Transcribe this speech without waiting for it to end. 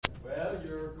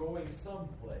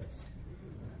someplace.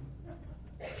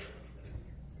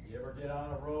 You ever get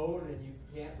on a road and you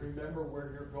can't remember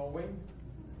where you're going?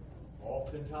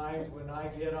 Oftentimes when I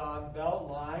get on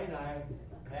Beltline, I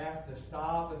have to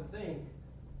stop and think,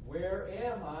 where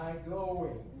am I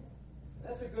going?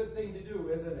 That's a good thing to do,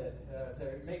 isn't it?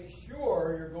 To make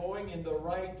sure you're going in the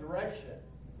right direction.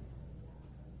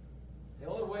 The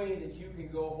only way that you can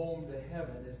go home to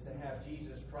heaven is to have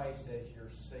Jesus Christ as your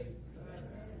Savior.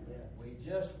 We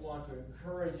just want to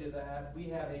encourage you that we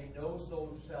have a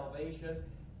no-soul salvation.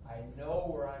 I know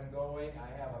where I'm going. I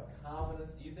have a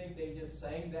confidence. Do you think they just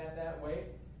sang that way?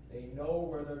 They know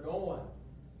where they're going.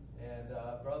 And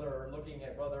looking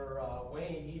at Brother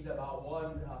Wayne, he's about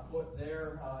 1 foot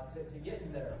there to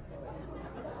getting there.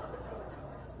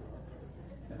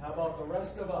 And how about the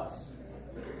rest of us?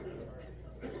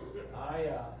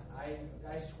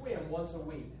 I swim once a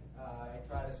week. I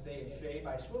try to stay in shape.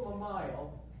 I swim a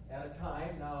mile at a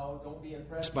time. Now, don't be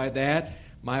impressed by that.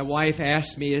 My wife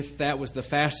asked me if that was the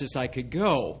fastest I could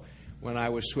go when I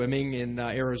was swimming in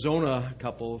Arizona a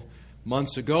couple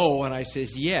months ago, and I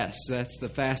says, yes, that's the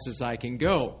fastest I can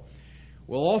go.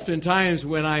 Well, oftentimes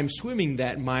when I'm swimming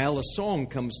that mile, a song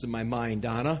comes to my mind,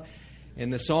 Donna,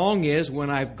 and the song is, when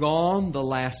I've gone the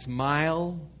last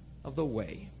mile of the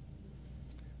way,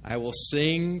 I will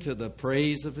sing to the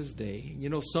praise of His day. You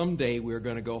know, someday we're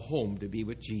going to go home to be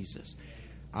with Jesus.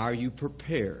 Are you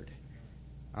prepared?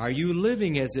 Are you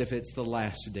living as if it's the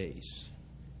last days?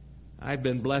 I've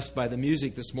been blessed by the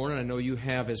music this morning. I know you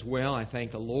have as well. I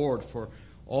thank the Lord for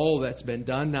all that's been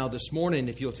done. Now this morning,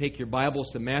 if you'll take your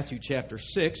Bibles to Matthew chapter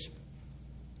 6.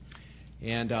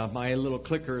 And my little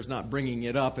clicker is not bringing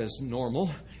it up as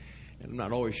normal. And I'm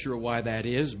not always sure why that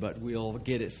is, but we'll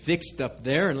get it fixed up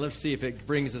there. And let's see if it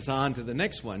brings us on to the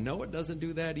next one. No, it doesn't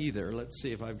do that either. Let's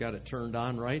see if I've got it turned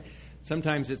on right.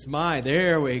 Sometimes it's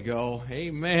there we go.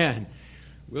 Amen.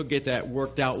 We'll get that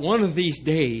worked out one of these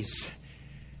days.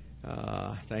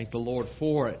 Thank the Lord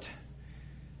for it.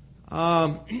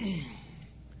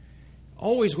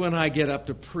 Always when I get up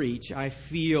to preach, I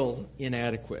feel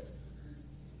inadequate.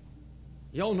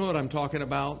 Y'all know what I'm talking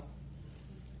about?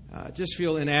 Just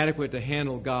feel inadequate to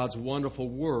handle God's wonderful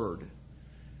Word.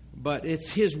 But it's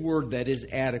His Word that is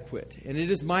adequate. And it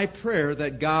is my prayer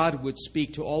that God would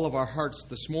speak to all of our hearts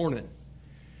this morning.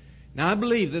 Now, I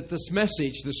believe that this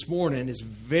message this morning is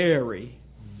very,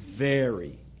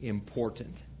 very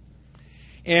important.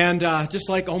 And just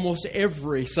like almost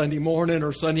every Sunday morning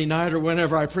or Sunday night or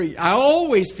whenever I preach, I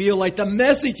always feel like the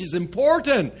message is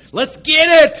important. Let's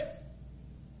get it!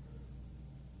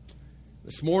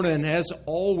 This morning, as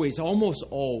always, almost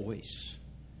always,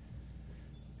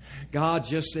 God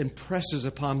just impresses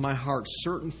upon my heart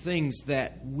certain things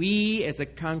that we as a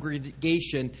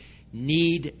congregation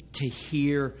need to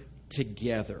hear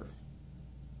together.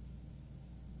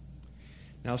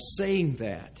 Now, saying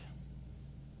that,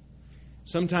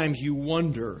 sometimes you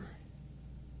wonder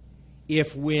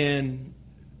if when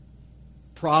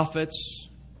prophets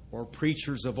or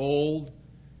preachers of old,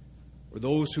 or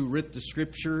those who writ the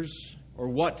Scriptures, or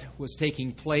what was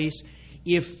taking place,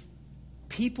 if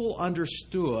people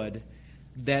understood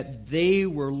that they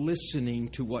were listening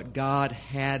to what God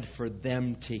had for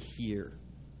them to hear.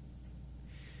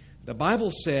 The Bible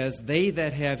says, they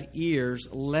that have ears,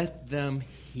 let them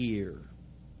hear.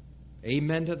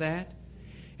 Amen to that?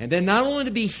 And then not only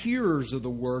to be hearers of the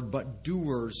Word, but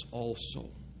doers also.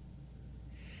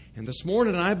 And this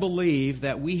morning I believe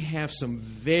that we have some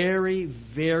very,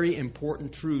 very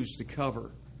important truths to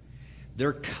cover.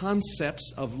 They're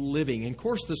concepts of living. And of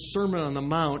course, the Sermon on the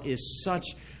Mount is such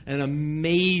an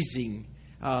amazing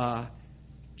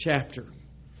chapter.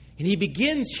 And he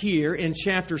begins here in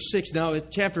chapter 6. Now,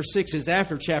 chapter 6 is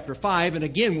after chapter 5. And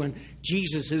again, when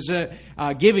Jesus is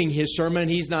giving his sermon,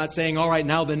 he's not saying, all right,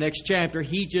 now the next chapter.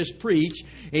 He just preached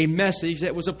a message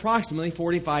that was approximately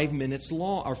 45 minutes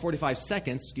long, or 45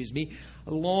 seconds,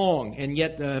 long. And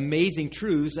yet the amazing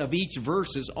truths of each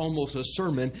verse is almost a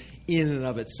sermon in and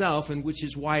of itself, and which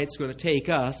is why it's going to take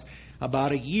us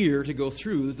about a year to go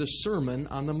through the Sermon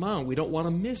on the Mount. We don't want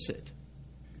to miss it.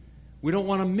 We don't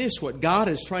want to miss what God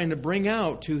is trying to bring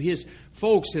out to His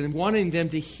folks and wanting them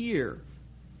to hear.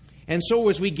 And so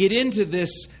as we get into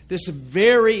this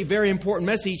very, very important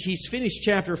message, he's finished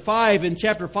chapter 5, and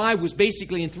chapter 5 was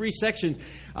basically in 3 sections.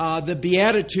 The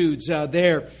Beatitudes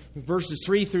there, verses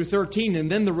 3 through 13, and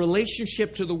then the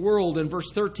relationship to the world in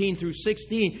verse 13 through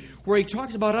 16, where he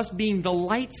talks about us being the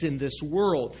lights in this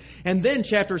world. And then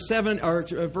chapter 7, or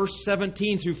verse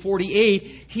 17 through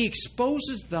 48, he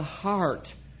exposes the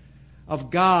heart of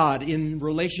God in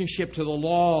relationship to the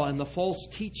law and the false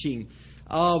teaching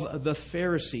of the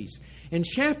Pharisees. In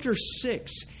chapter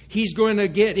 6, he's going to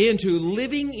get into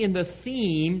living in the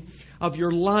theme of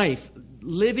your life,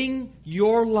 living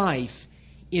your life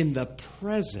in the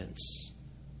presence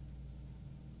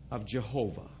of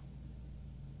Jehovah.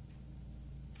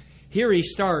 Here he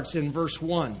starts in verse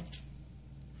 1.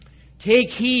 Take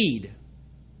heed.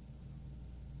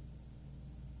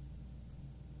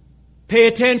 Pay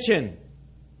attention.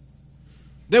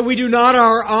 That we do not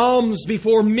our alms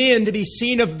before men to be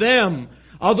seen of them.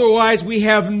 Otherwise we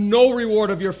have no reward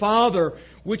of your Father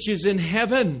which is in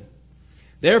heaven.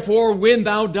 Therefore, when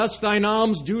thou dost thine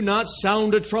alms, do not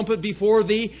sound a trumpet before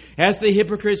thee, as the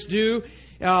hypocrites do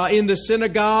in the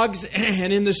synagogues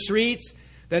and in the streets,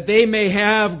 that they may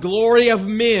have glory of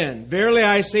men. Verily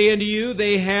I say unto you,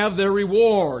 they have their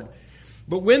reward.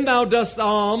 But when thou dost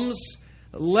alms,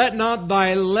 let not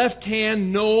thy left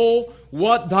hand know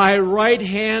what thy right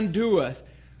hand doeth,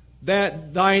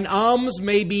 that thine alms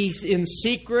may be in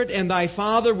secret, and thy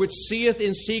Father which seeth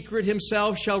in secret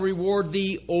himself shall reward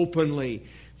thee openly.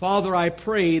 Father, I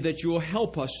pray that you will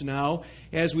help us now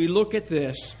as we look at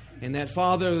this, and that,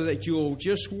 Father, that you will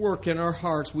just work in our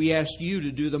hearts. We ask you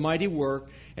to do the mighty work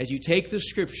as you take the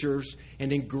Scriptures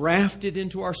and engraft it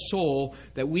into our soul,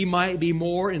 that we might be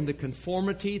more in the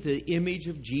conformity to the image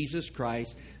of Jesus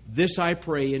Christ. This I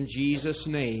pray in Jesus'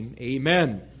 name.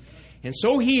 Amen. And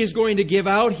so he is going to give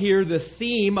out here the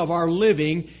theme of our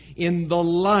living in the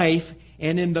life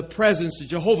and in the presence of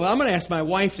Jehovah. I'm going to ask my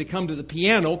wife to come to the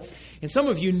piano. And some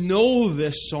of you know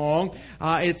this song.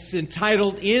 It's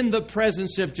entitled, In the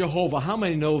Presence of Jehovah. How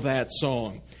many know that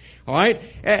song? All right?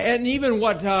 And even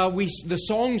the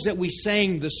songs that we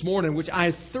sang this morning, which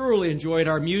I thoroughly enjoyed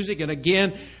our music. And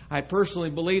again, I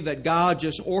personally believe that God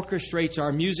just orchestrates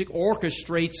our music,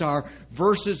 orchestrates our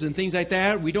verses and things like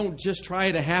that. We don't just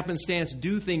try to happenstance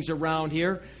do things around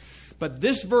here. But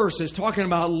this verse is talking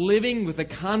about living with the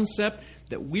concept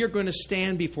that we are going to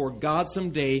stand before God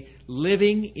someday,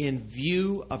 living in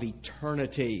view of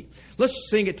eternity. Let's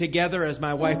sing it together as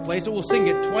my wife plays it. We'll sing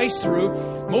it twice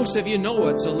through. Most of you know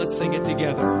it, so let's sing it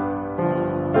together.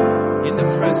 In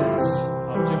the presence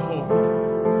of Jehovah.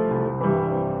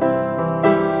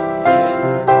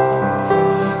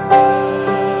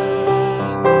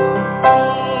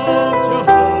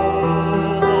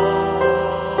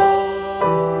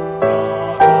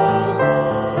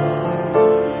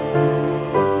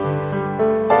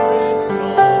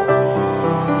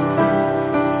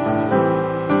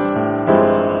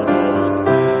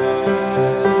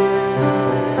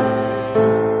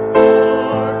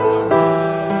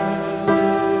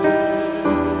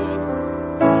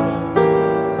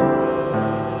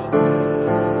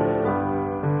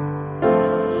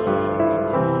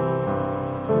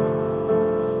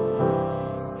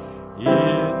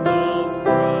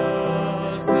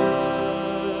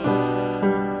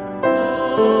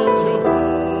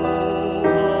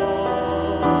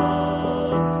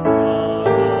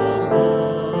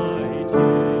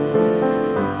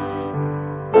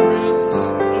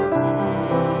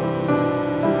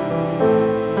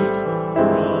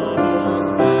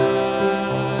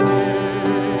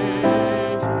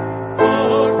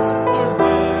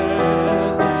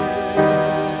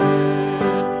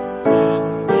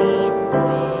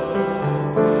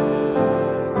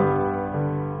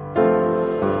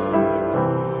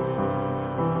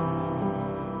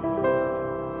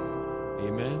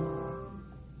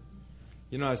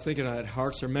 I was thinking that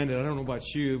hearts are mended. I don't know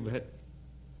about you, but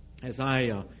as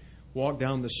I walk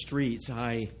down the streets,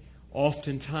 I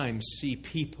oftentimes see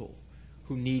people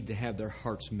who need to have their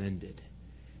hearts mended.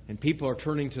 And people are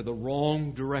turning to the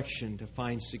wrong direction to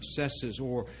find successes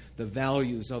or the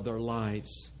values of their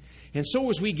lives. And so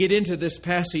as we get into this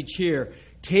passage here,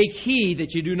 take heed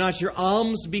that you do not your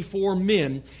alms before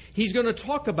men. He's going to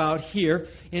talk about here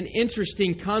an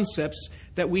interesting concepts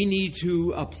that we need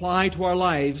to apply to our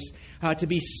lives to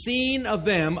be seen of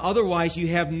them. Otherwise, you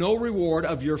have no reward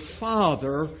of your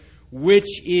Father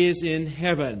which is in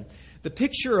heaven. The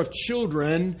picture of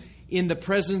children in the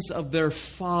presence of their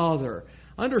Father.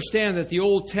 Understand that the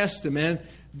Old Testament,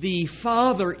 the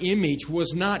Father image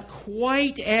was not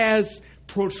quite as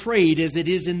portrayed as it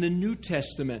is in the New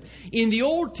Testament. In the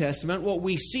Old Testament, what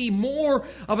we see more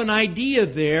of an idea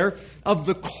there of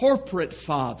the corporate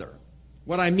Father.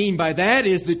 What I mean by that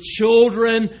is the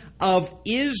children of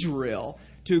Israel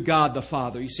to God the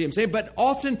Father. You see what I'm saying? But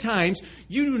oftentimes,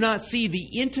 you do not see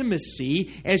the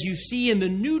intimacy as you see in the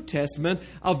New Testament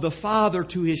of the Father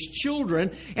to His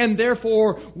children, and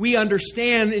therefore we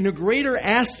understand in a greater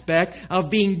aspect of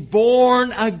being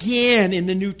born again in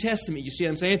the New Testament. You see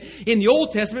what I'm saying? In the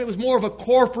Old Testament, it was more of a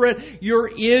corporate, you're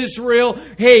Israel.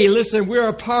 Hey, listen, we're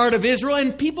a part of Israel.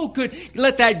 And people could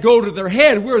let that go to their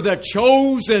head. We're the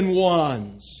chosen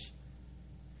ones.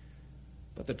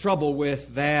 But the trouble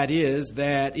with that is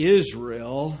that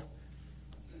Israel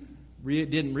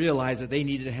didn't realize that they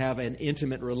needed to have an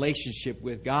intimate relationship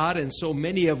with God, and so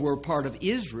many of were part of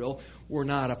Israel were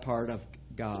not a part of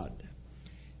God.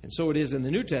 And so it is in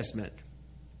the New Testament.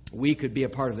 We could be a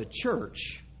part of the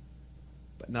church,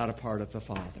 but not a part of the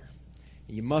Father.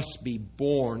 You must be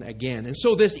born again. And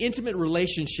so this intimate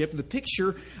relationship, the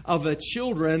picture of the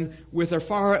children with their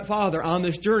father on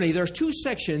this journey, there's two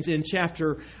sections in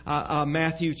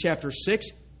Matthew chapter 6.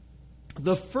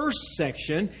 The first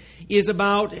section is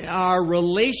about our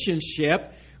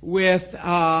relationship with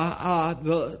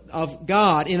of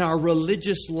God in our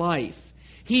religious life.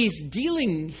 He's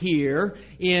dealing here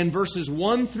in verses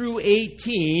 1 through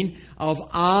 18 of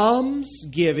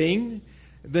almsgiving,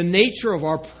 the nature of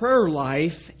our prayer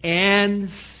life, and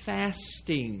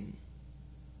fasting.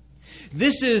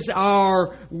 This is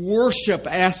our worship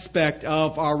aspect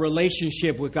of our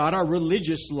relationship with God, our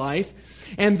religious life.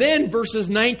 And then verses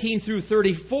 19 through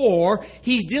 34,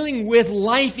 he's dealing with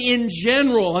life in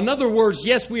general. In other words,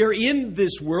 yes, we are in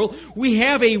this world. We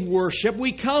have a worship.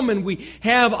 We come and we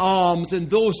have alms and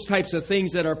those types of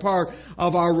things that are part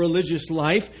of our religious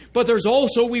life. But there's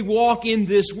also, we walk in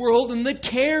this world and the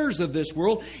cares of this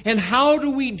world. And how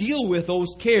do we deal with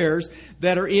those cares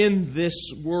that are in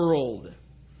this world?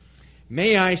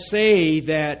 May I say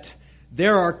that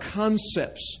there are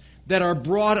concepts that are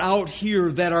brought out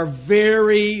here that are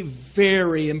very,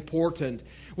 very important.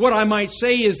 What I might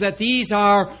say is that these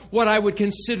are what I would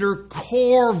consider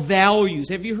core values.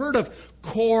 Have you heard of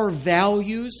core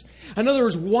values? In other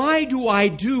words, why do I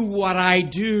do what I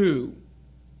do?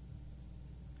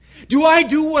 Do I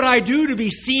do what I do to be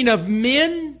seen of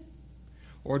men?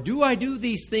 Or do I do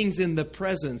these things in the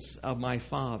presence of my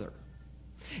Father?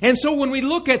 And so when we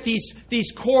look at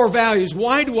these core values,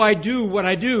 why do I do what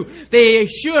I do? They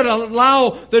should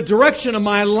allow the direction of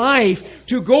my life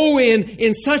to go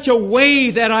in such a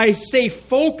way that I stay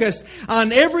focused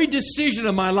on every decision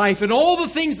of my life and all the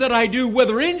things that I do,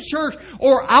 whether in church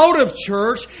or out of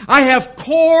church. I have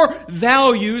core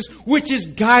values which is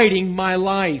guiding my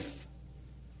life.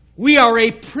 We are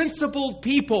a principled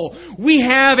people. We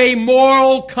have a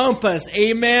moral compass.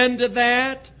 Amen to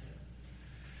that?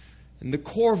 And the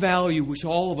core value which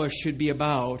all of us should be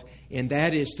about, and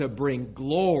that is to bring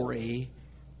glory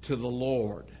to the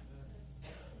Lord.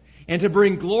 And to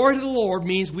bring glory to the Lord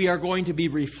means we are going to be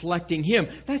reflecting Him.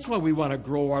 That's why we want to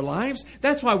grow our lives.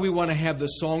 That's why we want to have the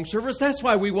song service. That's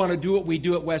why we want to do what we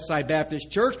do at Westside Baptist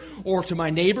Church, or to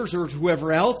my neighbors or to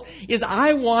whoever else, is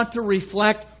I want to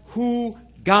reflect who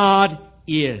God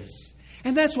is.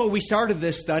 And that's why we started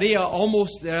this study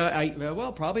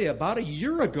probably about a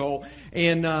year ago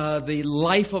in the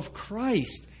life of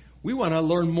Christ. We want to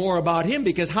learn more about Him,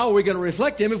 because how are we going to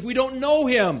reflect Him if we don't know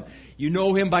Him? You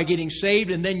know Him by getting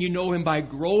saved, and then you know Him by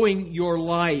growing your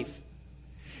life.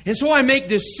 And so I make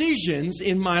decisions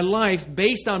in my life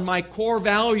based on my core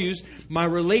values, my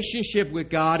relationship with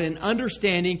God, and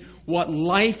understanding what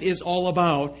life is all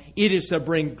about. It is to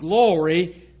bring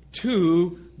glory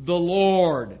to the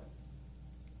Lord.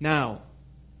 Now,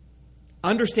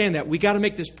 understand that. We got to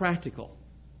make this practical.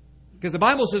 Because the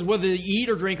Bible says whether you eat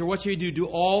or drink or what you do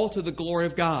all to the glory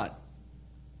of God.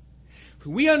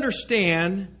 We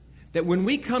understand that when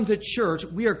we come to church,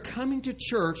 we are coming to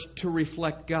church to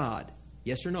reflect God.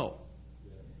 Yes or no?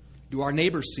 Do our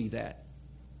neighbors see that?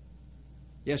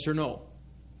 Yes or no?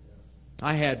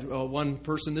 I had one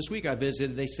person this week I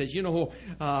visited. They said,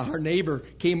 our neighbor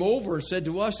came over and said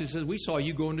to us, he says, we saw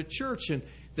you going to church, and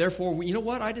therefore, you know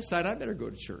what? I decided I better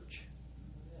go to church.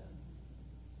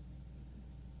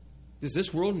 Does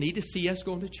this world need to see us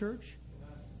going to church?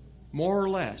 More or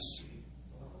less?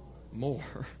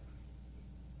 More.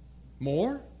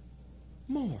 More?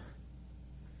 More.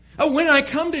 When I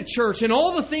come to church and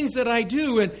all the things that I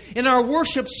do and in our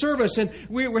worship service, and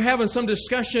we're having some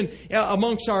discussion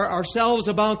amongst ourselves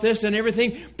about this and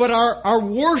everything, but our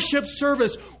worship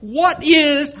service, what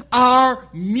is our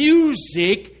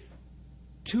music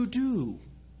to do?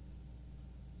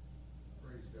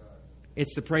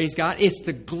 It's to praise God. It's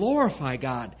to glorify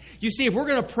God. You see, if we're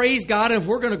going to praise God and if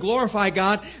we're going to glorify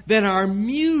God, then our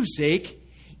music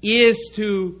is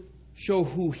to show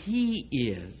who He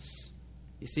is.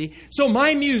 You see? So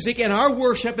my music and our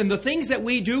worship and the things that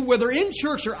we do, whether in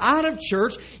church or out of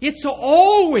church, it's to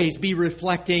always be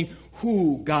reflecting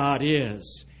who God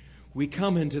is. We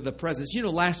come into the presence. You know,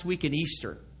 last week in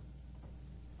Easter,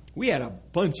 we had a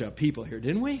bunch of people here,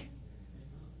 didn't we?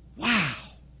 Wow.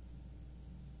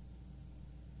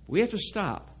 We have to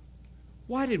stop.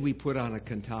 Why did we put on a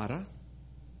cantata?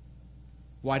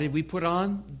 Why did we put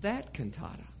on that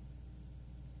cantata?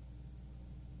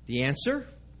 The answer,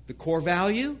 the core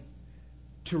value,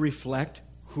 to reflect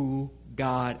who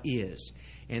God is.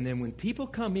 And then when people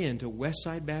come into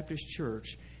Westside Baptist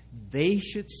Church, they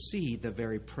should see the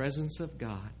very presence of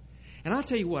God. And I'll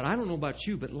tell you what, I don't know about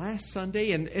you, but last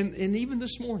Sunday and even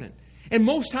this morning, and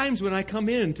most times when I come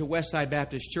into Westside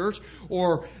Baptist Church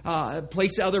or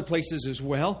other places as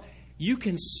well, you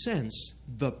can sense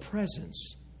the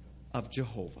presence of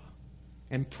Jehovah.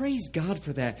 And praise God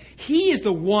for that. He is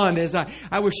the one, as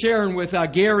I was sharing with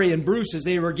Gary and Bruce as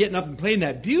they were getting up and playing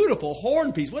that beautiful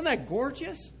horn piece. Wasn't that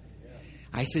gorgeous? Yeah.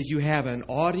 I said, you have an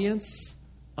audience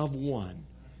of one.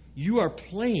 You are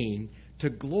playing to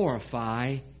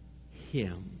glorify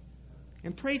Him.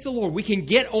 And praise the Lord. We can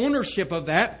get ownership of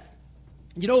that.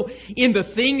 You know, in the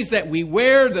things that we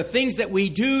wear, the things that we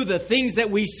do, the things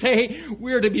that we say,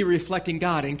 we're to be reflecting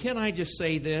God. And can I just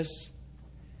say this?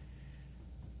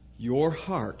 Your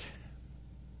heart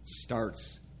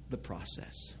starts the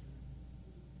process.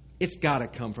 It's got to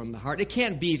come from the heart. It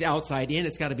can't be the outside in.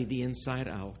 It's got to be the inside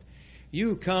out.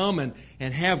 You come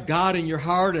and have God in your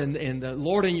heart and the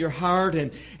Lord in your heart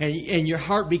and your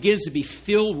heart begins to be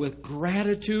filled with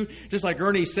gratitude. Just like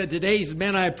Ernie said today, he said,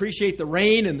 man, I appreciate the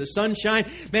rain and the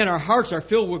sunshine. Man, our hearts are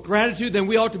filled with gratitude. Then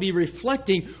we ought to be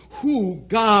reflecting who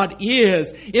God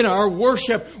is in our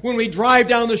worship when we drive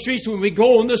down the streets, when we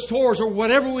go in the stores or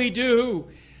whatever we do.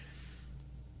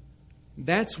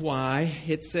 That's why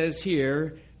it says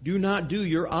here, do not do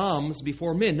your alms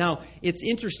before men. Now, it's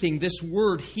interesting, this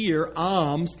word here,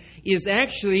 alms, is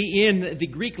actually in the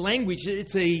Greek language.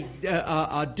 It's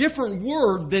a different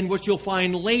word than what you'll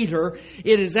find later.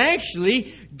 It is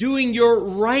actually doing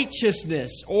your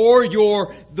righteousness or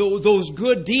those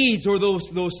good deeds or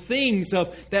those things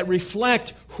that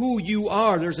reflect who you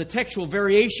are. There's a textual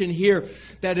variation here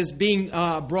that is being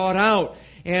brought out.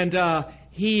 And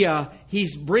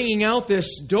he's bringing out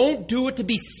this, don't do it to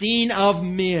be seen of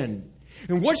men.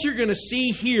 And what you're going to see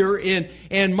here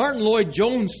and Martin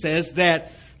Lloyd-Jones says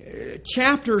that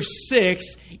chapter 6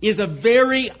 is a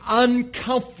very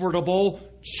uncomfortable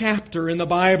chapter in the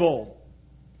Bible.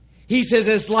 He says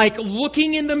it's like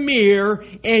looking in the mirror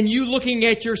and you looking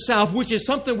at yourself, which is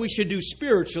something we should do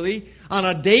spiritually on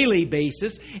a daily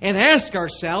basis, and ask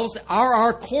ourselves, are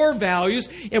our core values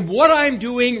and what I'm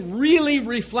doing really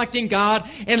reflecting God,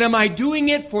 and am I doing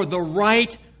it for the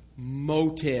right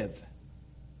motive?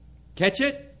 Catch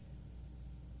it?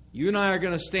 You and I are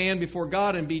going to stand before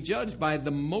God and be judged by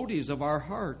the motives of our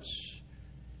hearts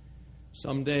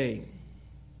someday.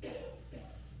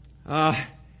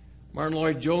 Martin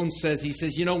Lloyd-Jones says,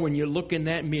 you know, when you look in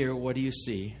that mirror, what do you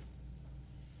see?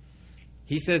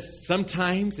 He says,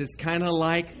 sometimes it's kind of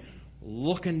like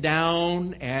looking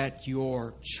down at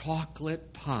your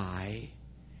chocolate pie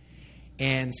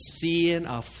and seeing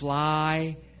a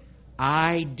fly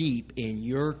eye deep in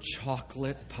your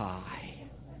chocolate pie.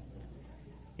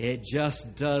 It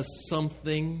just does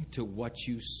something to what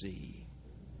you see.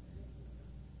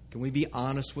 Can we be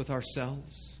honest with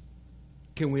ourselves?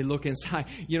 Can we look inside?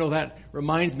 You know, that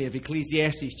reminds me of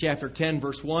Ecclesiastes chapter 10,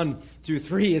 verse 1 through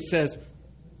 3. It says,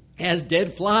 as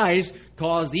dead flies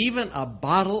cause even a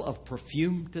bottle of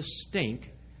perfume to stink,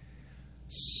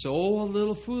 so a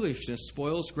little foolishness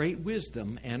spoils great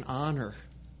wisdom and honor.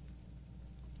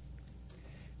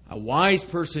 A wise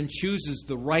person chooses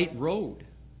the right road.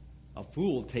 A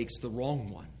fool takes the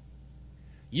wrong one.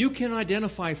 You can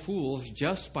identify fools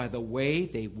just by the way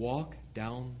they walk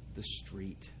down the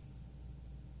street.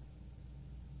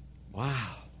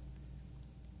 Wow.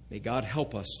 May God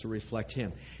help us to reflect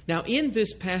Him. Now, in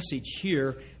this passage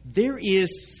here, there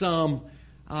is some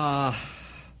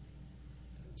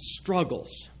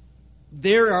struggles.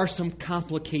 There are some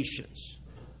complications.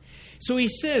 So he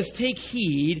says, take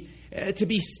heed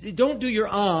don't do your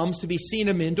alms to be seen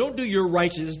of men. Don't do your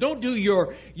righteousness. Don't do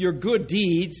your good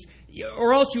deeds,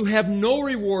 or else you have no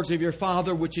rewards of your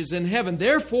Father which is in heaven.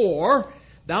 Therefore,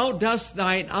 thou dost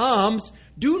thine alms,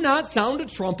 do not sound a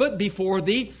trumpet before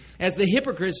thee, as the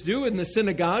hypocrites do in the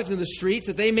synagogues and the streets,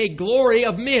 that they may glory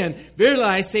of men. Verily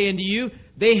I say unto you,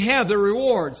 they have their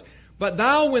rewards. But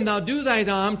thou, when thou do thine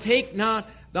alms, take not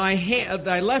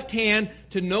thy left hand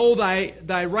to know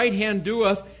thy right hand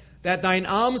doeth that thine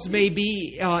alms may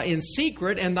be in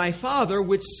secret, and thy Father,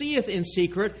 which seeth in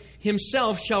secret,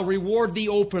 himself shall reward thee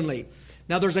openly.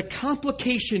 Now there's a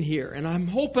complication here, and I'm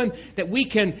hoping that we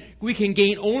can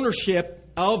gain ownership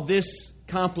of this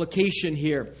complication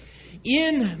here.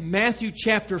 In Matthew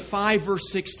chapter 5,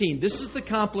 verse 16, this is the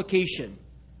complication.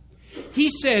 He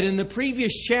said in the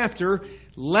previous chapter,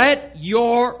 let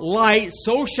your light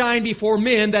so shine before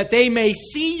men that they may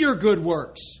see your good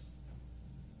works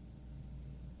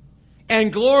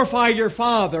and glorify your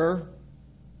Father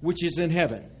which is in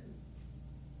heaven.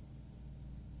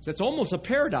 So that's almost a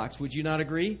paradox, would you not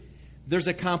agree? There's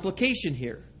a complication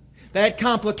here. That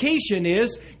complication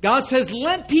is, God says,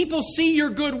 let people see your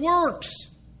good works.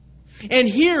 And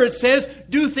here it says,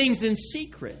 do things in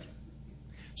secret.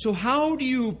 So how do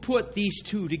you put these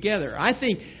two together? I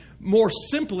think more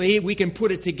simply we can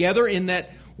put it together in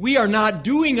that we are not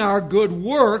doing our good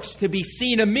works to be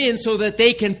seen of men so that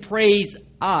they can praise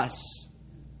us.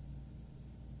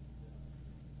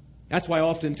 That's why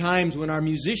oftentimes when our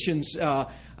musicians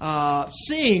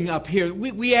sing up here,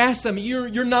 we ask them,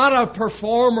 you're not a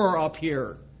performer up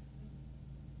here.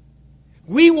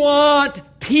 We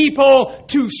want people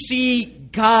to see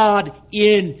God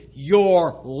in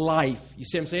your life. You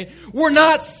see what I'm saying? We're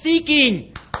not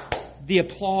seeking the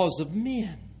applause of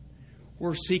men.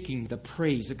 We're seeking the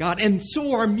praise of God. And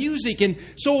so are music, and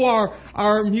so are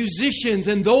our musicians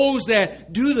and those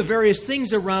that do the various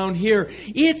things around here.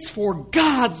 It's for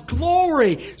God's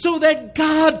glory, so that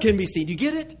God can be seen. You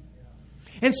get it?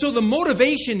 And so the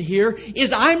motivation here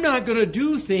is I'm not going to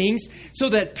do things so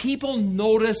that people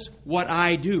notice what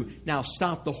I do. Now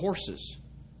stop the horses.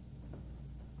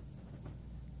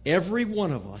 Every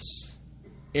one of us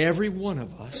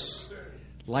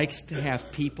likes to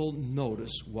have people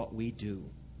notice what we do.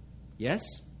 Yes?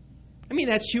 I mean,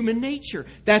 that's human nature.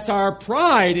 That's our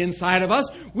pride inside of us.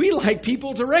 We like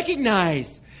people to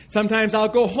recognize. Sometimes I'll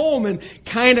go home and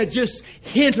kind of just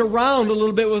hint around a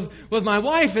little bit with my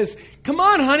wife as, come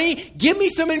on, honey, give me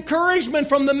some encouragement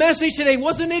from the message today.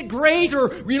 Wasn't it great? Or,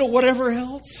 whatever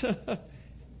else.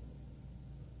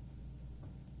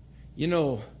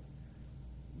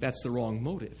 That's the wrong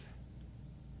motive.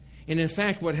 And in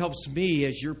fact, what helps me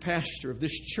as your pastor of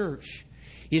this church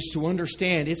is to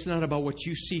understand it's not about what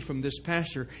you see from this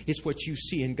pastor, it's what you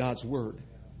see in God's Word.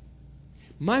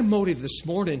 My motive this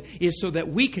morning is so that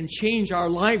we can change our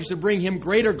lives to bring Him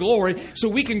greater glory, so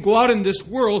we can go out in this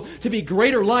world to be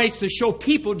greater lights to show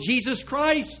people Jesus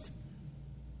Christ.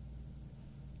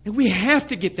 And we have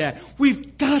to get that.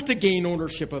 We've got to gain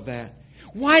ownership of that.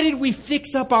 Why did we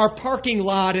fix up our parking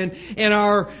lot and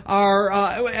our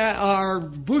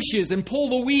bushes and pull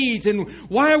the weeds? And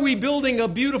why are we building a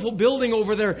beautiful building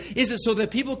over there? Is it so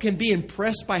that people can be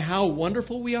impressed by how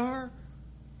wonderful we are?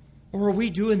 Or are we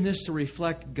doing this to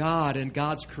reflect God and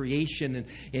God's creation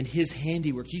and His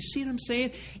handiwork? You see what I'm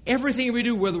saying? Everything we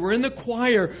do, whether we're in the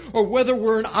choir or whether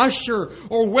we're an usher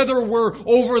or whether we're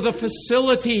over the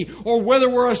facility or whether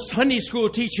we're a Sunday school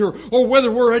teacher or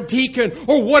whether we're a deacon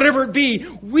or whatever it be,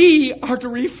 we are to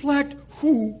reflect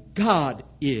who God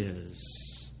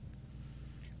is.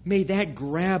 May that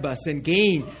grab us and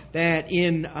gain that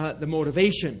in the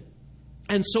motivation.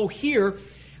 And so here,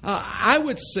 I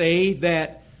would say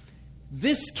that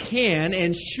this can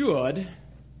and should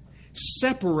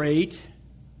separate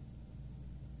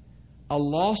a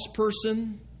lost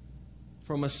person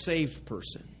from a saved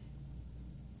person.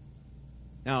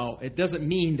 Now, it doesn't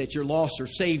mean that you're lost or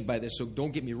saved by this, so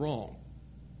don't get me wrong.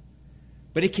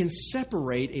 But it can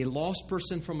separate a lost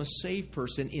person from a saved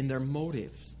person in their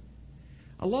motives.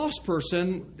 A lost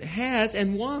person has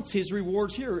and wants his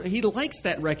rewards here. He likes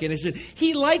that recognition.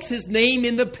 He likes his name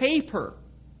in the paper.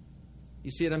 You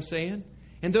see what I'm saying?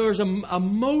 And there's a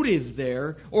motive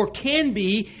there, or can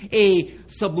be a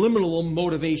subliminal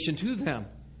motivation to them.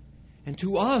 And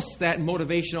to us, that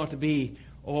motivation ought to be,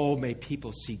 may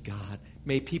people see God.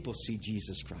 May people see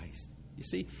Jesus Christ. You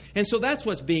see? And so that's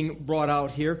what's being brought out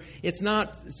here. It's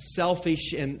not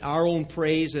selfish and our own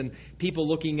praise and people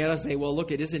looking at us and say, well,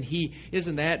 look,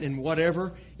 isn't that and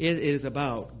whatever. It is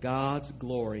about God's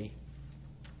glory.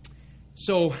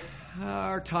 So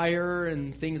our tire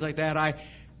and things like that.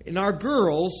 In our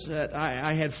girls,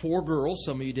 I had 4 girls.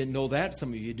 Some of you didn't know that. Some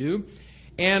of you do.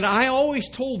 And I always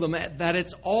told them that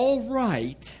it's all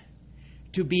right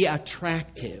to be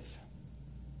attractive.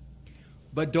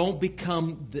 But don't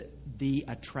become the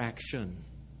attraction.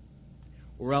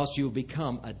 Or else you'll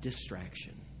become a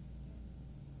distraction.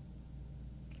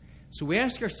 So we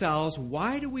ask ourselves,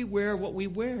 why do we wear what we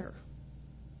wear?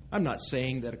 I'm not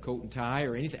saying that a coat and tie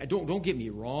or anything. Don't get me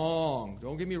wrong.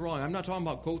 Don't get me wrong. I'm not talking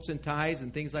about coats and ties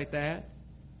and things like that.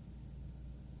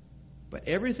 But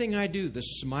everything I do, the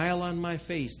smile on my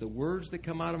face, the words that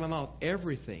come out of my mouth,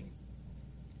 everything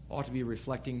ought to be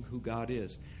reflecting who God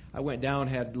is. I went down,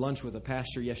 had lunch with a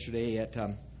pastor yesterday at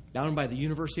down by the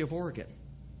University of Oregon.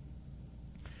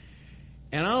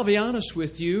 And I'll be honest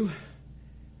with you,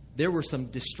 there were some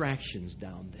distractions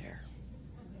down there.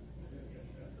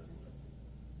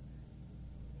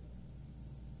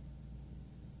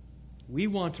 We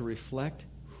want to reflect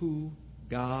who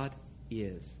God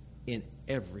is in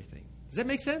everything. Does that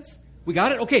make sense? We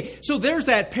got it? Okay, so there's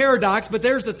that paradox, but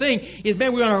there's the thing, is,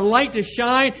 man, we want our light to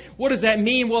shine. What does that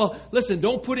mean? Well, listen,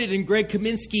 don't put it in Greg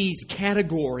Kaminsky's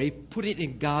category. Put it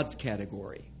in God's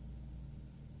category.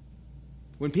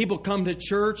 When people come to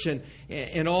church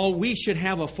and all, we should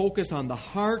have a focus on the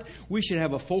heart. We should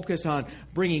have a focus on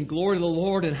bringing glory to the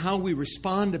Lord and how we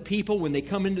respond to people when they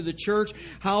come into the church,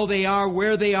 how they are,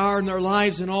 where they are in their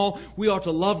lives and all. We ought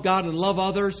to love God and love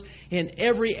others in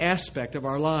every aspect of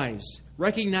our lives,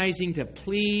 recognizing to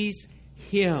please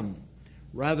Him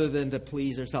rather than to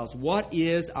please ourselves. What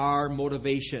is our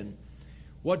motivation?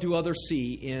 What do others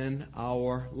see in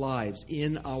our lives,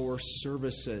 in our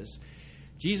services?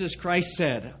 Jesus Christ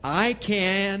said, I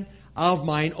can of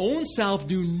mine own self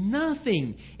do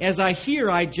nothing. As I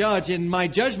hear, I judge, and my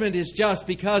judgment is just,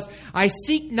 because I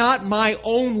seek not my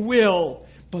own will,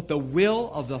 but the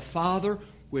will of the Father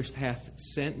which hath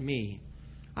sent me.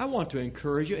 I want to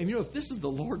encourage you. And if this is the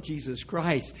Lord Jesus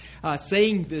Christ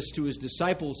saying this to His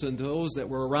disciples and those that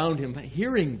were around Him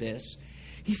hearing this,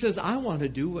 He says, I want to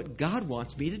do what God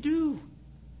wants me to do.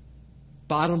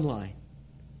 Bottom line.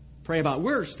 Pray about.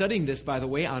 We're studying this, by the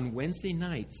way, on Wednesday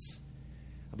nights,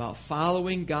 about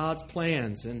following God's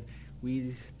plans. And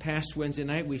past Wednesday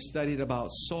night, we studied about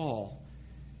Saul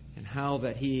and how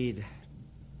that he'd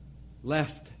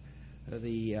left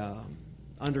the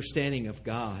understanding of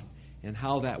God and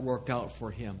how that worked out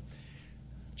for him.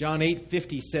 John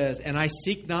 8:50 says, and I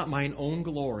seek not mine own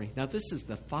glory. Now, this is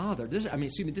the Father. This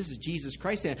is Jesus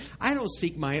Christ saying, I don't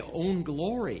seek my own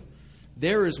glory.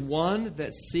 There is one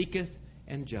that seeketh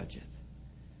and judgeth.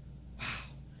 Wow.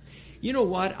 You know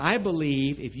what? I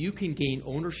believe if you can gain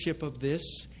ownership of this,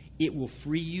 it will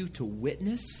free you to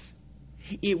witness.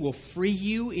 It will free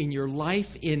you in your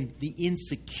life, in the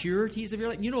insecurities of your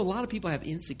life. You know, a lot of people have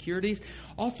insecurities.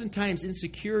 Oftentimes,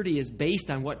 insecurity is based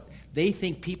on what they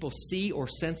think people see or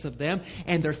sense of them,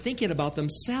 and they're thinking about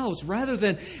themselves rather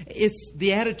than it's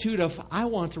the attitude of, I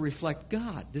want to reflect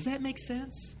God. Does that make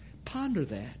sense? Ponder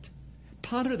that.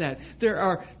 Ponder that.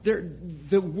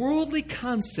 The worldly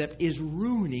concept is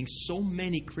ruining so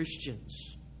many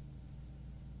Christians.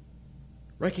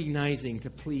 Recognizing to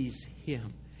please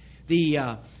Him.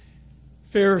 The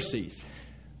Pharisees.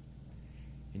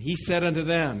 And He said unto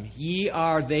them, Ye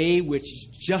are they which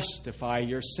justify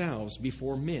yourselves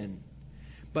before men.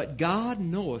 But God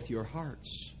knoweth your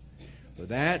hearts. For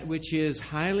that which is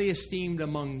highly esteemed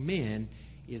among men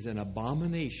is an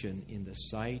abomination in the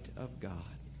sight of God.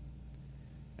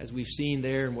 As we've seen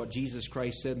there in what Jesus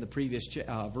Christ said in the previous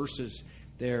verses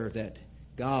there, that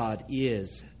God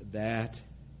is that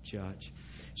judge.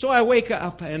 So I wake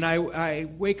up and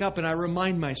I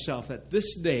remind myself that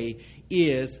this day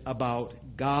is about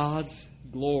God's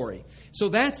glory. So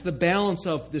that's the balance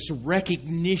of this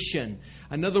recognition.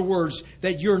 In other words,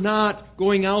 that you're not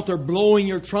going out there blowing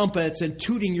your trumpets and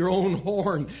tooting your own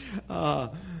horn,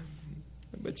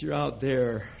 but you're out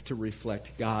there to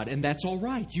reflect God. And that's all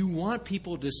right. You want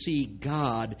people to see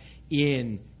God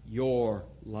in your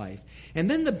life. And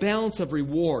then the balance of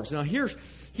rewards. Now here's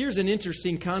an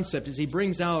interesting concept as he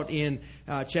brings out in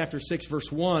chapter 6,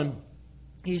 verse 1.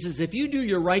 He says, if you do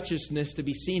your righteousness to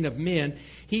be seen of men,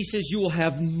 he says, you will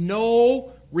have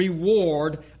no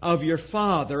reward of your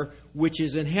Father which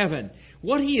is in heaven.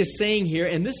 What he is saying here,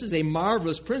 and this is a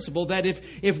marvelous principle, that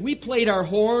if we played our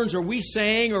horns or we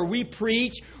sang or we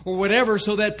preach or whatever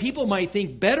so that people might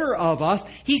think better of us,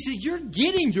 he says, you're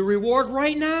getting your reward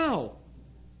right now.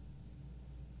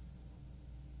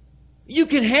 You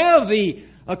can have the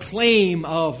acclaim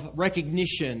of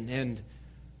recognition and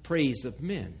praise of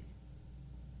men.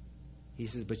 He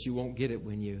says, but you won't get it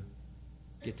when you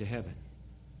get to heaven.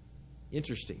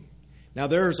 Interesting. Now,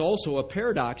 there is also a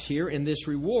paradox here in this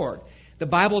reward. The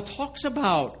Bible talks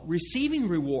about receiving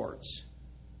rewards,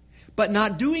 but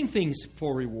not doing things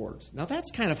for rewards. Now, that's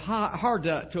kind of hard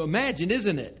to imagine,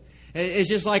 isn't it? It's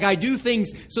just like I do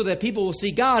things so that people will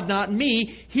see God, not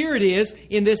me. Here it is,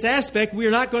 in this aspect,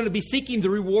 we're not going to be seeking the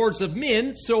rewards of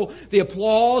men, so the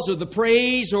applause or the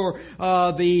praise or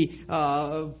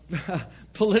the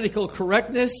political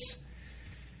correctness.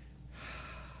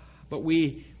 But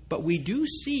we but we do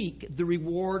seek the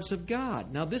rewards of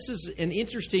God. Now, this is an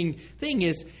interesting thing.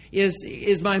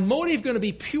 Is my motive going to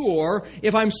be pure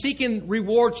if I'm seeking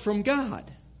rewards from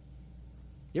God?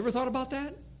 You ever thought about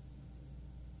that?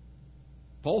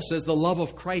 Paul says, the love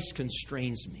of Christ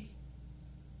constrains me.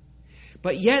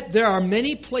 But yet there are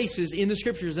many places in the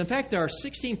Scriptures, in fact there are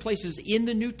 16 places in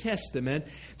the New Testament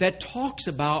that talks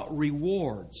about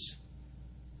rewards.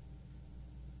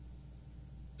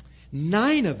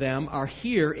 9 of them are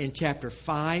here in chapter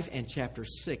 5 and chapter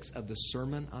 6 of the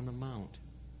Sermon on the Mount.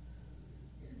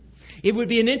 It would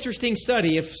be an interesting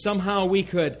study if somehow we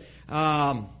could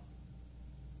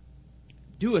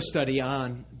do a study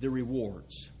on the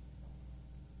rewards.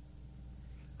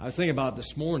 I was thinking about it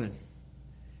this morning.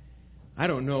 I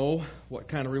don't know what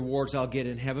kind of rewards I'll get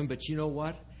in heaven, but you know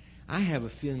what? I have a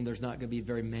feeling there's not going to be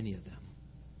very many of them.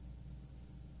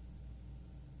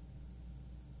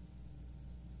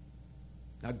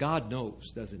 Now, God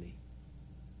knows, doesn't He?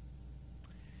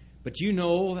 But you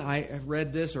know, I have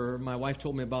read this, or my wife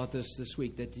told me about this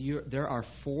week, that there are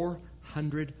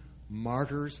 400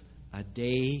 martyrs a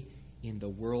day in the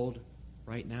world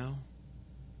right now.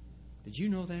 Did you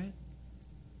know that?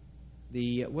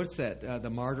 What's that?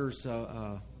 The martyrs.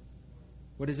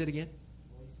 What is it again?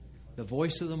 The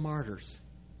Voice of the Martyrs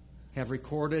have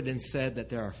recorded and said that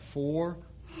there are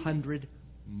 400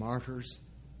 martyrs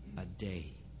a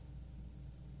day.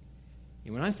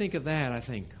 And when I think of that, I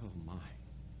think, oh my.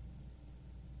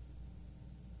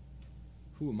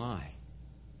 Who am I?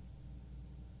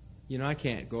 You know, I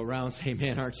can't go around saying,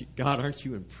 man, aren't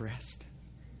you impressed?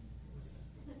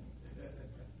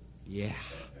 Yeah.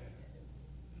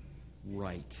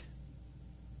 Right.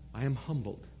 I am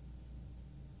humbled.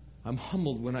 I'm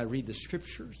humbled when I read the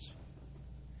Scriptures.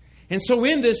 And so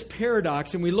in this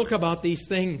paradox, and we look about these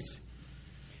things,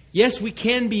 yes, we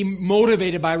can be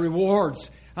motivated by rewards.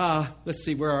 Let's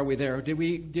see, where are we there? Did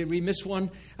we miss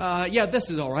one? Yeah, this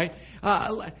is all right.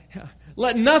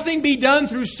 Let nothing be done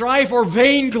through strife or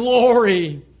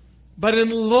vainglory, but in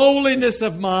lowliness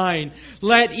of mind.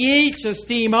 Let each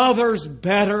esteem others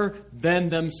better than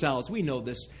themselves. We know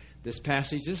this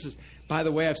passage. This is, by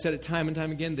the way, I've said it time and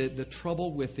time again, the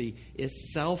trouble with the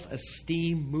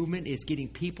self-esteem movement is getting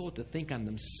people to think on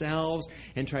themselves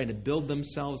and trying to build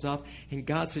themselves up. And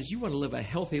God says, you want to live a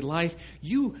healthy life?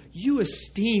 You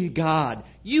esteem God.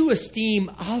 You esteem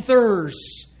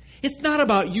others. It's not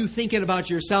about you thinking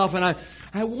about yourself. And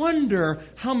I wonder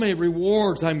how many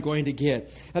rewards I'm going to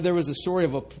get. There was a story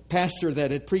of a pastor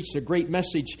that had preached a great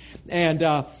message. And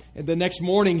the next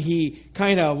morning he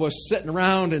kind of was sitting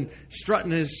around and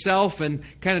strutting himself and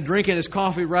kind of drinking his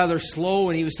coffee rather slow.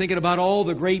 And he was thinking about all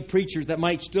the great preachers that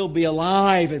might still be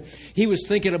alive. And he was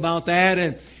thinking about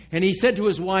that. And he said to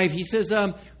his wife, he says,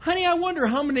 honey, I wonder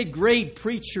how many great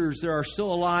preachers there are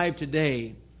still alive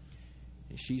today.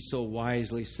 And she so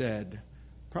wisely said,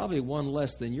 probably one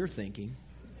less than you're thinking.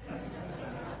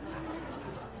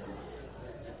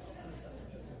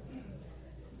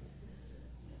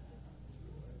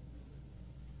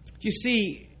 You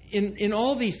see, in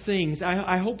all these things,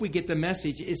 I hope we get the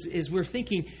message, is we're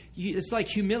thinking, it's like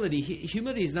humility.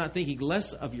 Humility is not thinking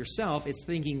less of yourself, it's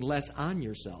thinking less on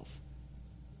yourself.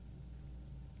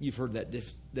 You've heard that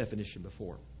definition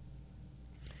before.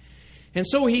 And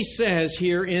so he says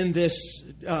here in this,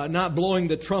 not blowing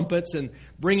the trumpets and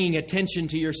bringing attention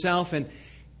to yourself, and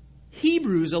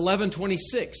Hebrews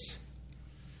 11:26.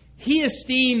 He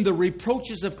esteemed the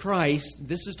reproaches of Christ,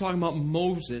 this is talking about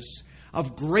Moses,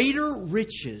 of greater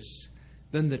riches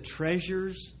than the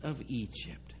treasures of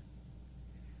Egypt.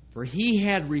 For he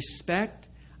had respect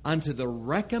unto the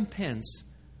recompense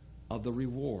of the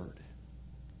reward.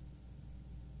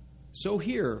 So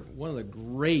here, one of the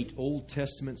great Old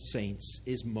Testament saints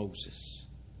is Moses.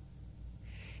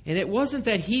 And it wasn't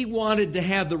that he wanted to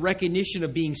have the recognition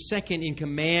of being second in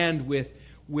command with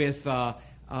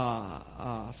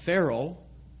Pharaoh.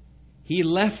 He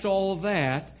left all of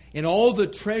that and all the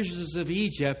treasures of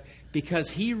Egypt because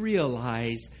he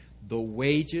realized the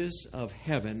wages of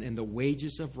heaven and the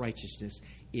wages of righteousness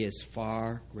is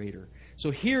far greater. So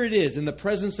here it is in the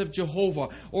presence of Jehovah,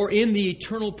 or in the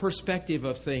eternal perspective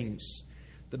of things.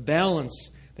 The balance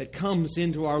that comes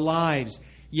into our lives.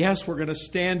 Yes, we're going to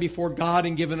stand before God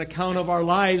and give an account of our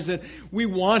lives, and we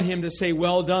want Him to say,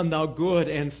 well done, thou good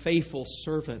and faithful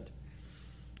servant.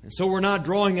 And so we're not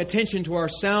drawing attention to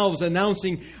ourselves,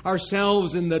 announcing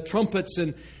ourselves in the trumpets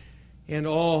and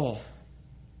all.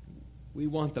 We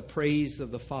want the praise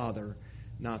of the Father,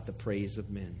 not the praise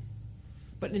of men.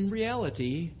 But in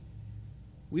reality,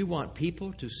 we want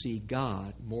people to see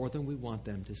God more than we want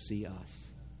them to see us.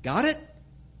 Got it?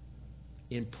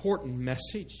 Important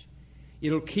message.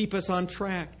 It'll keep us on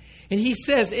track. And he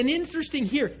says, and interesting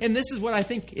here, and this is what I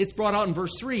think it's brought out in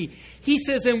verse 3. He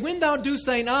says, and when thou doest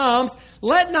thine alms,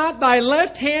 let not thy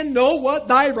left hand know what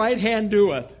thy right hand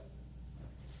doeth.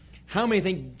 How many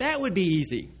think that would be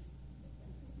easy?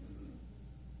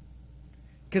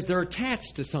 Because they're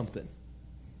attached to something.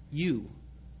 You.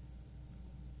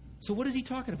 So what is he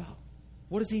talking about?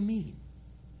 What does he mean?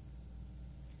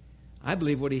 I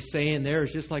believe what he's saying there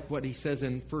is just like what he says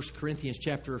in 1 Corinthians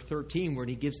chapter 13, where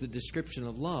he gives the description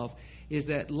of love, is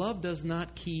that love does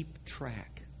not keep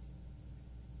track.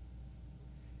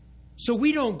 So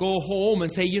we don't go home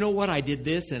and say, you know what, I did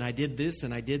this, and I did this,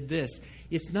 and I did this.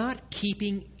 It's not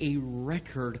keeping a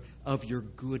record of your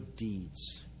good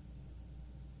deeds.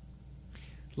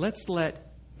 Let's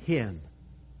let Him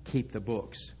keep the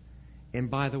books. And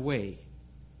by the way,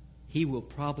 He will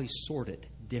probably sort it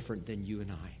different than you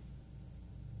and I.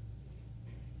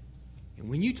 And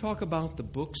when you talk about the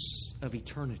books of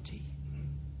eternity,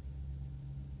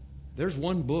 there's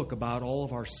one book about all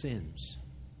of our sins.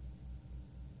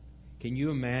 Can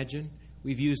you imagine?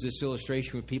 We've used this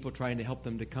illustration with people trying to help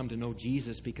them to come to know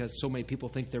Jesus because so many people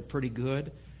think they're pretty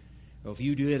good. Well, if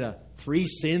you did 3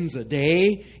 sins a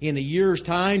day in a year's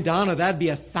time, Donna, that'd be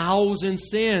 1,000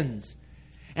 sins.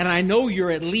 And I know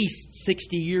you're at least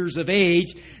 60 years of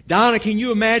age. Donna, can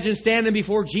you imagine standing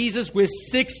before Jesus with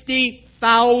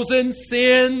 60,000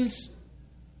 sins?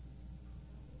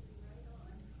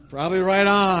 Probably right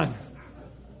on.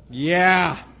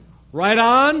 Yeah. Right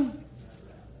on?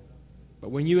 But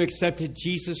when you accepted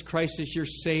Jesus Christ as your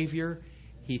Savior,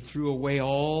 He threw away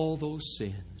all those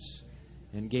sins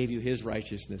and gave you His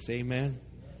righteousness. Amen?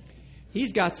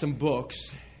 He's got some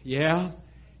books. Yeah. And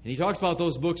He talks about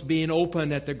those books being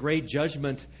open at the great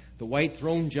judgment, the white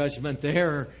throne judgment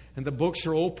there, and the books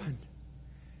are open.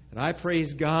 And I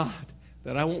praise God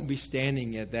that I won't be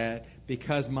standing at that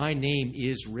because my name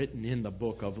is written in the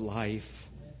book of life.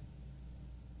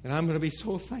 And I'm going to be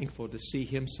so thankful to see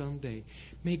Him someday.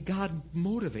 May God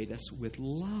motivate us with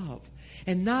love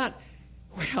and not,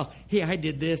 well, hey, I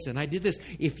did this and I did this.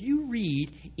 If you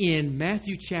read in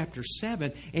Matthew chapter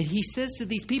 7, and He says to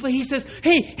these people, He says,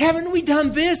 hey, haven't we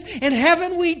done this? And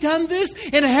haven't we done this?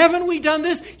 And haven't we done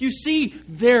this? You see,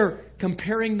 they're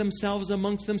comparing themselves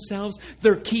amongst themselves.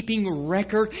 They're keeping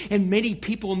record. And many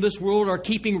people in this world are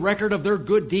keeping record of their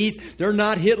good deeds. They're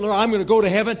not Hitler. I'm going to go to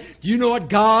heaven. Do you know what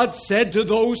God said to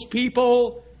those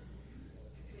people?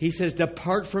 He says,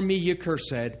 depart from me, you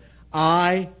cursed.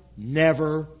 I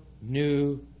never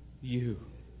knew you.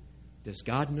 Does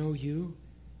God know you?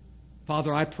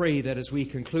 Father, I pray that as we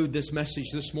conclude this message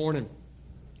this morning,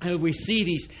 and we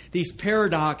see these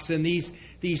paradox and these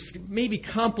maybe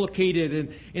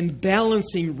complicated and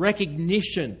balancing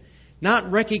recognition,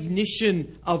 not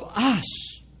recognition of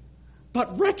us,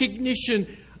 but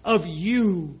recognition of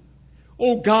you.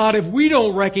 Oh God, if we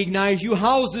don't recognize you,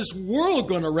 how is this world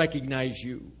going to recognize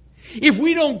you? If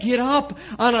we don't get up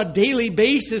on a daily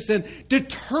basis and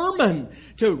determine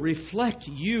to reflect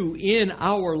you in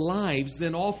our lives,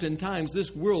 then oftentimes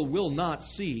this world will not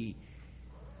see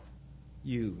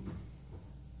you.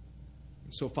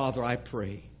 So, Father, I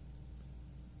pray,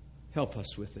 help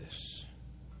us with this.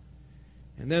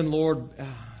 And then, Lord,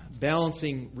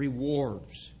 balancing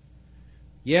rewards.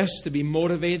 Yes, to be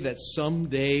motivated that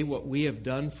someday what we have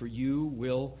done for you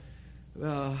will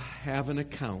have an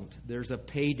account. There's a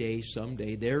payday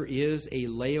someday. There is a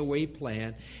layaway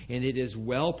plan, and it is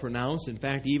well pronounced. In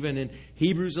fact, even in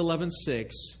Hebrews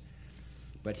 11:6,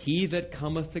 but he that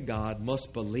cometh to God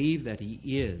must believe that He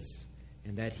is,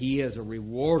 and that He is a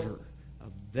rewarder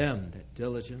of them that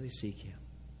diligently seek Him.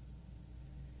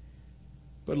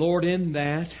 But Lord, in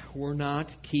that, we're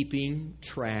not keeping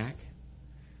track.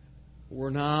 We're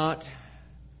not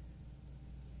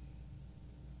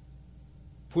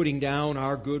putting down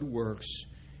our good works.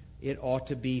 It ought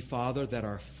to be, Father, that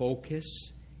our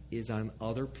focus is on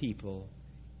other people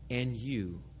and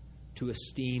you to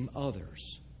esteem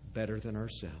others better than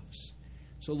ourselves.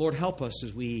 So, Lord, help us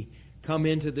as we come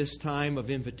into this time of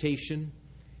invitation.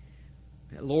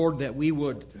 Lord, that we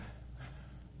would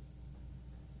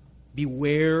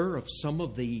beware of some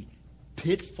of the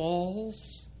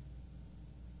pitfalls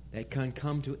that can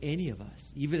come to any of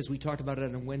us, even as we talked about it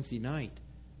on Wednesday night.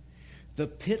 The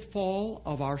pitfall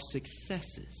of our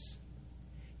successes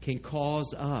can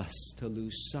cause us to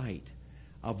lose sight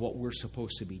of what we're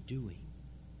supposed to be doing.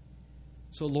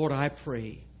 So, Lord, I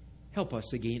pray, help us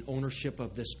to gain ownership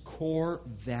of this core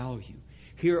value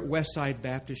here at Westside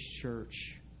Baptist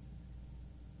Church.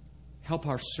 Help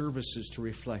our services to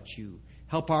reflect you.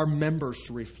 Help our members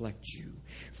to reflect you.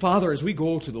 Father, as we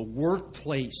go to the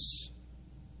workplace,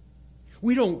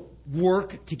 We don't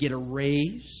work to get a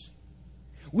raise.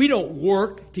 We don't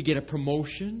work to get a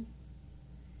promotion.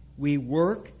 We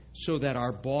work so that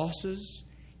our bosses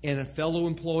and fellow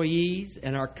employees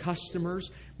and our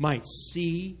customers might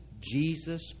see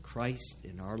Jesus Christ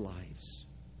in our lives.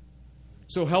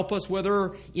 So help us,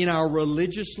 whether in our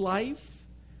religious life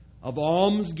of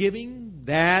almsgiving,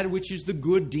 that which is the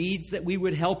good deeds that we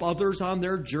would help others on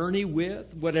their journey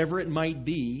with, whatever it might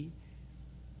be,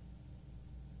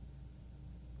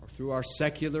 or through our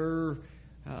secular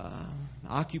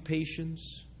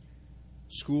occupations,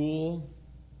 school,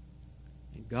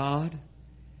 and God,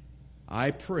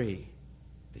 I pray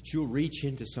that you'll reach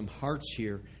into some hearts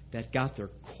here that got their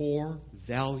core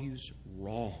values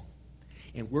wrong.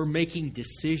 And we're making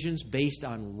decisions based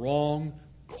on wrong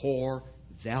core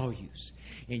values.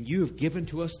 And you have given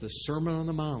to us the Sermon on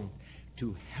the Mount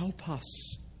to help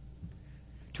us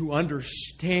to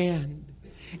understand.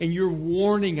 And you're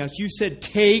warning us. You said,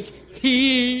 take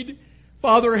heed.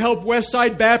 Father, help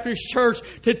Westside Baptist Church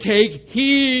to take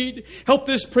heed. Help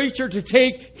this preacher to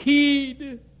take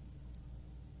heed.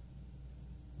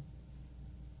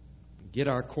 Get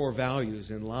our core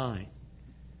values in line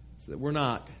so that we're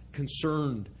not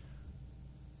concerned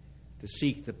to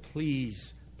seek the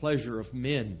pleasure of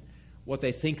men, what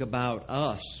they think about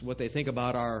us, what they think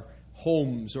about our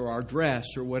homes or our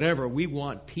dress or whatever. We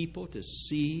want people to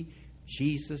see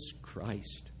Jesus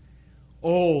Christ.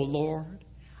 Oh, Lord,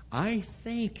 I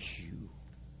thank you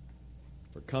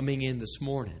for coming in this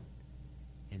morning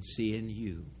and seeing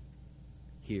you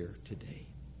here today.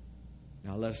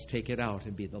 Now let us take it out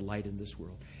and be the light in this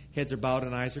world. Heads are bowed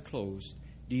and eyes are closed.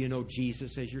 Do you know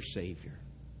Jesus as your Savior?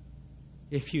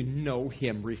 If you know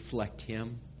Him, reflect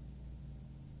Him.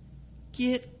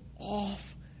 Get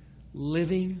off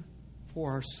living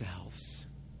for ourselves.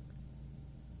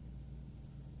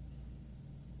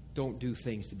 Don't do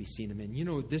things to be seen of men. You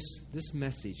know, this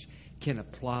message can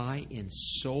apply in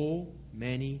so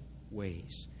many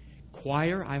ways.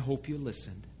 Choir, I hope you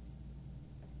listened.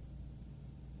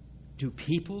 Do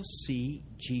people see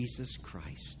Jesus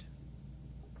Christ?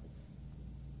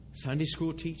 Sunday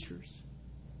school teachers,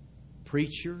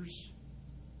 preachers,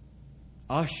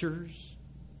 ushers,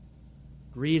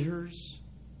 greeters,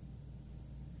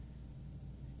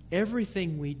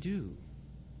 everything we do.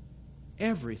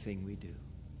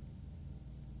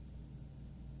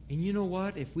 And you know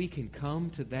what? If we can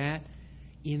come to that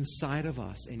inside of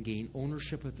us and gain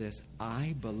ownership of this,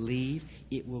 I believe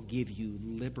it will give you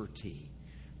liberty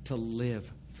to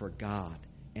live for God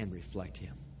and reflect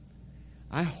Him.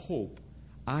 I hope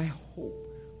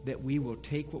that we will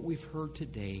take what we've heard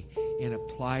today and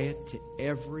apply it to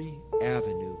every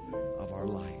avenue of our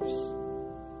lives.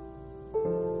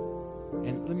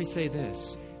 And let me say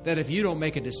this, that if you don't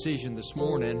make a decision this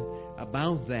morning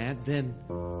about that, then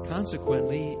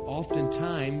consequently,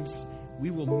 oftentimes,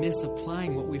 we will miss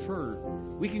applying what we've heard.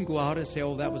 We can go out and say,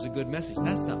 oh, that was a good message.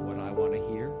 That's not what I want to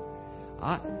hear.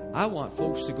 I want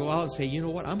folks to go out and say, you know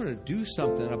what, I'm going to do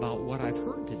something about what I've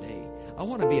heard today. I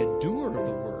want to be a doer of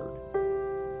the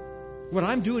Word. When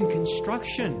I'm doing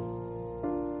construction,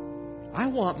 I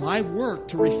want my work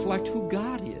to reflect who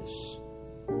God is.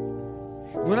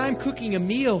 When I'm cooking a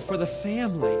meal for the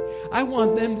family, I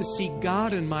want them to see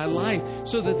God in my life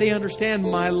so that they understand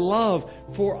my love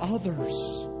for others.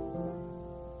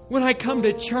 When I come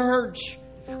to church,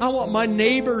 I want my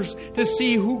neighbors to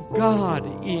see who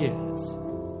God is.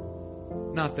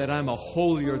 Not that I'm a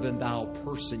holier-than-thou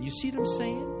person. You see what I'm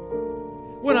saying?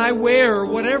 When I wear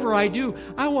whatever I do,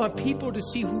 I want people to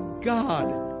see who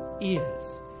God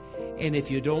is. And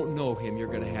if you don't know Him, you're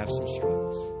going to have some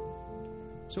struggles.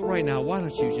 So right now, why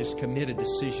don't you just commit a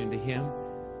decision to Him?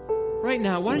 Right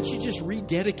now, why don't you just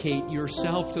rededicate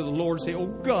yourself to the Lord and say, oh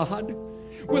God,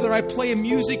 whether I play a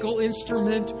musical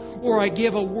instrument or I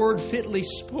give a word fitly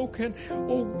spoken,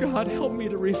 oh God, help me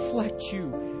to reflect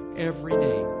you every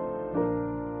day.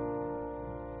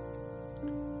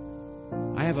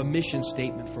 I have a mission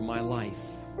statement for my life.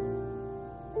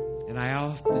 And I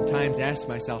oftentimes ask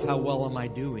myself, how well am I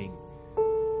doing?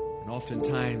 And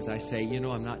oftentimes I say,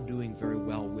 I'm not doing very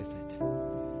well with it.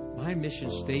 My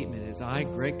mission statement is I,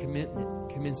 Greg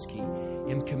Kaminsky,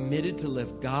 am committed to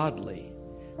live godly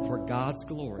for God's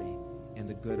glory and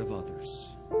the good of others.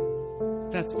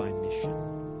 That's my mission.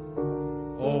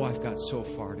 Oh, I've got so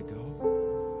far to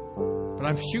go. But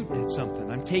I'm shooting at something.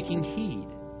 I'm taking heed.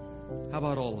 How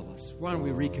about all of us? Why don't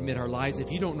we recommit our lives?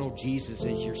 If you don't know Jesus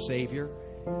as your Savior,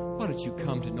 why don't you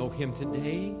come to know Him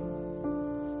today?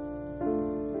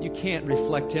 You can't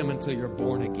reflect Him until you're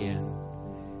born again.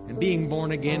 And being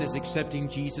born again is accepting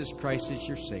Jesus Christ as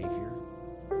your Savior.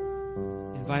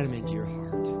 Invite Him into your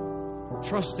heart.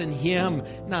 Trust in Him,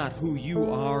 not who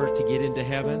you are to get into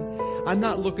heaven. I'm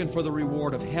not looking for the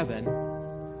reward of heaven.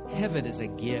 Heaven is a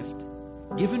gift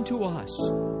given to us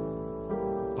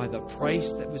by the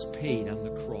price that was paid on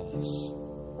the cross.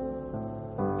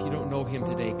 If you don't know Him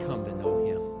today, come to know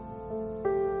Him.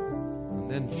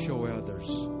 And then show others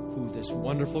who this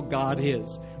wonderful God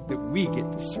is that we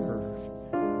get to serve.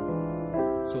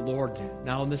 So Lord,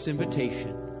 now in this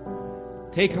invitation,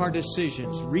 take our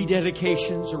decisions,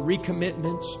 rededications or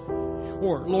recommitments,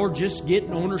 or Lord, just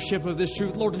getting ownership of this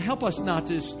truth. Lord, help us not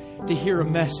just to hear a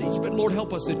message, but Lord,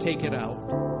 help us to take it out.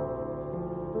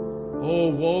 Oh,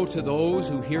 woe to those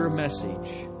who hear a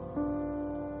message,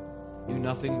 do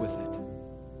nothing with it.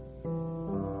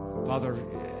 Father,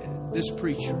 this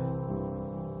preacher,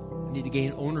 I need to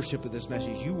gain ownership of this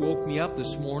message. You woke me up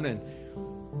this morning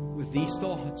with these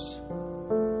thoughts.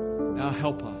 Now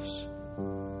help us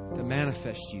to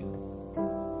manifest you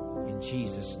in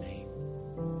Jesus' name.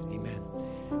 Amen.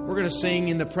 We're going to sing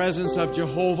In the Presence of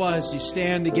Jehovah as you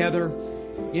stand together.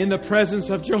 In the presence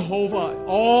of Jehovah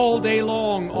all day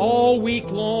long, all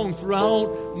week long,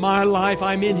 throughout my life,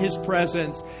 I'm in His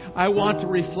presence. I want to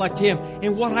reflect Him.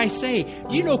 And what I say,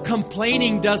 do you know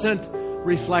complaining doesn't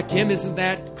reflect Him? Isn't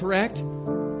that correct?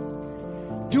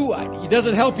 It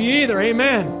doesn't help you either.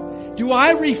 Amen. Do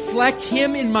I reflect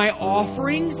Him in my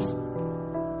offerings?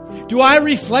 Do I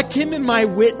reflect Him in my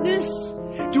witness?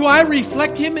 Do I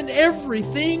reflect Him in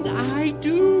everything I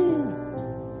do?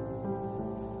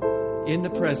 In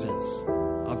the presence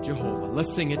of Jehovah.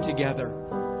 Let's sing it together.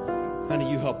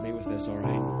 Honey, you help me with this, all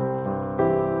right?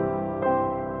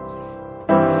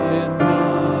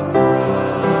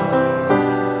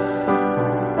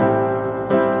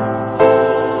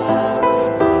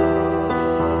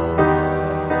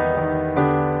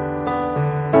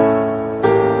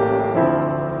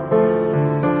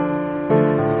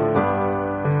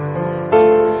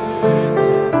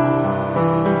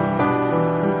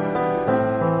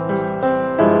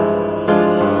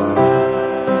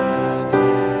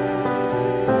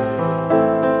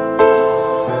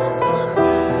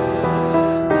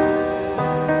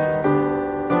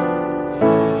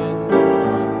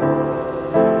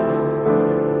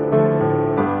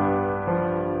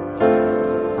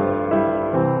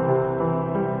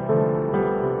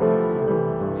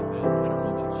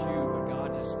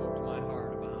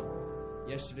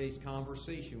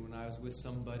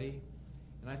 Somebody,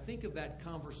 and I think of that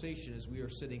conversation as we are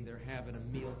sitting there having a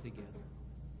meal together.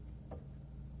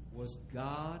 Was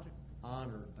God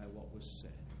honored by what was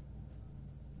said?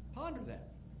 Ponder that.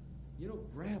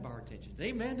 Grab our attention.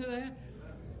 Amen to that?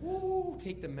 Woo,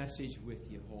 take the message with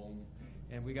you home.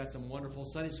 And we got some wonderful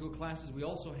Sunday school classes. We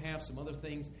also have some other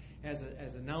things as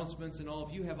announcements and all.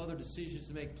 If you have other decisions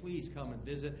to make, please come and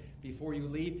visit before you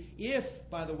leave.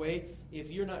 By the way, if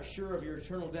you're not sure of your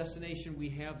eternal destination, we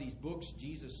have these books,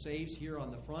 Jesus Saves, here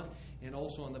on the front and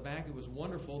also on the back. It was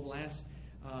wonderful. Last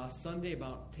Sunday,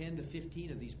 about 10 to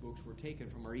 15 of these books were taken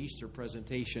from our Easter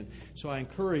presentation. So I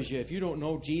encourage you, if you don't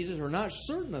know Jesus or not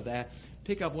certain of that,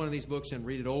 pick up one of these books and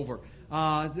read it over.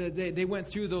 They went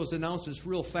through those announcements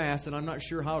real fast, and I'm not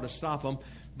sure how to stop them.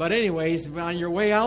 But anyways, on your way out,